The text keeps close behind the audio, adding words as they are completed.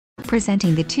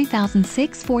presenting the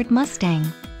 2006 Ford Mustang.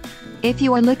 If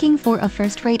you are looking for a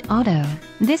first-rate auto,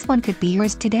 this one could be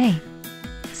yours today.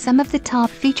 Some of the top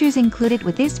features included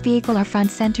with this vehicle are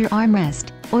front center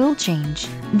armrest, oil change,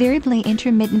 variably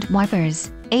intermittent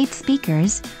wipers, 8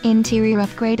 speakers, interior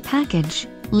upgrade package,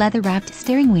 leather-wrapped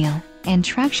steering wheel, and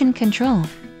traction control.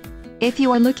 If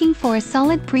you are looking for a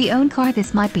solid pre-owned car,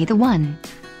 this might be the one.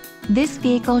 This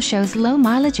vehicle shows low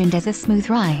mileage and has a smooth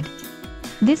ride.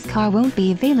 This car won't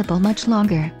be available much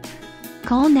longer.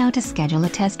 Call now to schedule a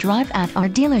test drive at our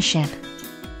dealership.